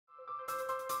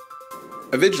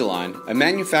Avigilon, a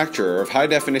manufacturer of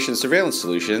high-definition surveillance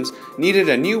solutions, needed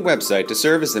a new website to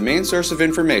serve as the main source of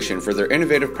information for their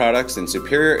innovative products and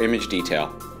superior image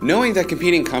detail. Knowing that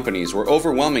competing companies were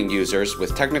overwhelming users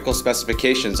with technical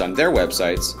specifications on their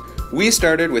websites, we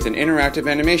started with an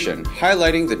interactive animation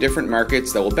highlighting the different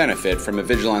markets that will benefit from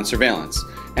Avigilon surveillance,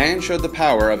 and showed the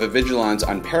power of Avigilon's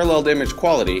unparalleled image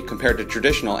quality compared to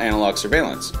traditional analog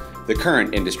surveillance, the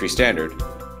current industry standard.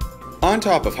 On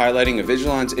top of highlighting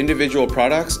Avigilon's individual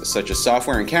products, such as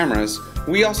software and cameras,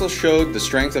 we also showed the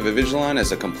strength of Avigilon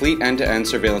as a complete end-to-end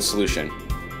surveillance solution.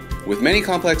 With many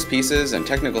complex pieces and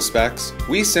technical specs,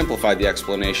 we simplified the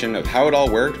explanation of how it all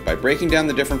worked by breaking down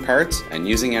the different parts and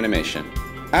using animation.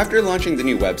 After launching the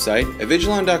new website,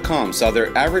 Avigilon.com saw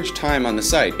their average time on the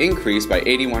site increase by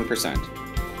 81%.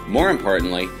 More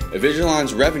importantly,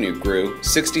 Avigilon's revenue grew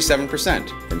 67%,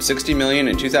 from $60 million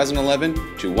in 2011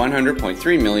 to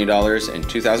 $100.3 million in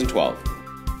 2012.